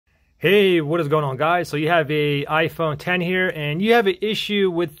Hey, what is going on, guys? So you have a iPhone 10 here, and you have an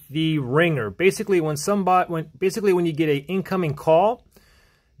issue with the ringer. Basically, when you get an incoming call,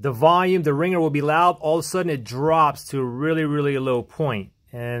 the volume, the ringer will be loud. All of a sudden, it drops to a really, really low point.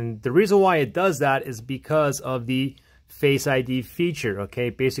 And the reason why it does that is because of the Face ID feature. Okay,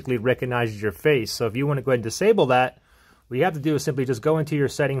 basically it recognizes your face. So if you want to go ahead and disable that, what you have to do is simply just go into your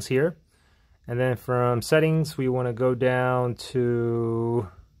settings here, and then from settings, we want to go down to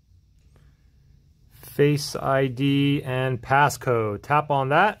Face ID and passcode. Tap on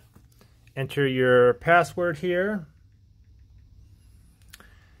that, enter your password here,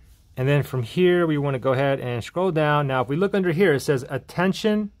 and then from here we want to go ahead and scroll down. Now if we look under here, it says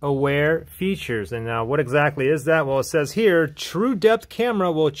attention aware features, and now what exactly is that? Well, it says here true depth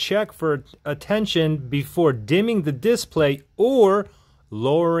camera will check for attention before dimming the display or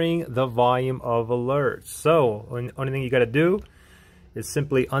lowering the volume of alerts. So only thing you got to do is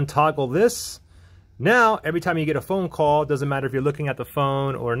simply untoggle this. Now, every time you get a phone call, doesn't matter if you're looking at the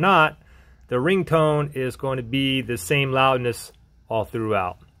phone or not, the ringtone is going to be the same loudness all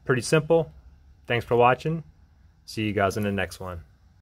throughout. Pretty simple. Thanks for watching. See you guys in the next one.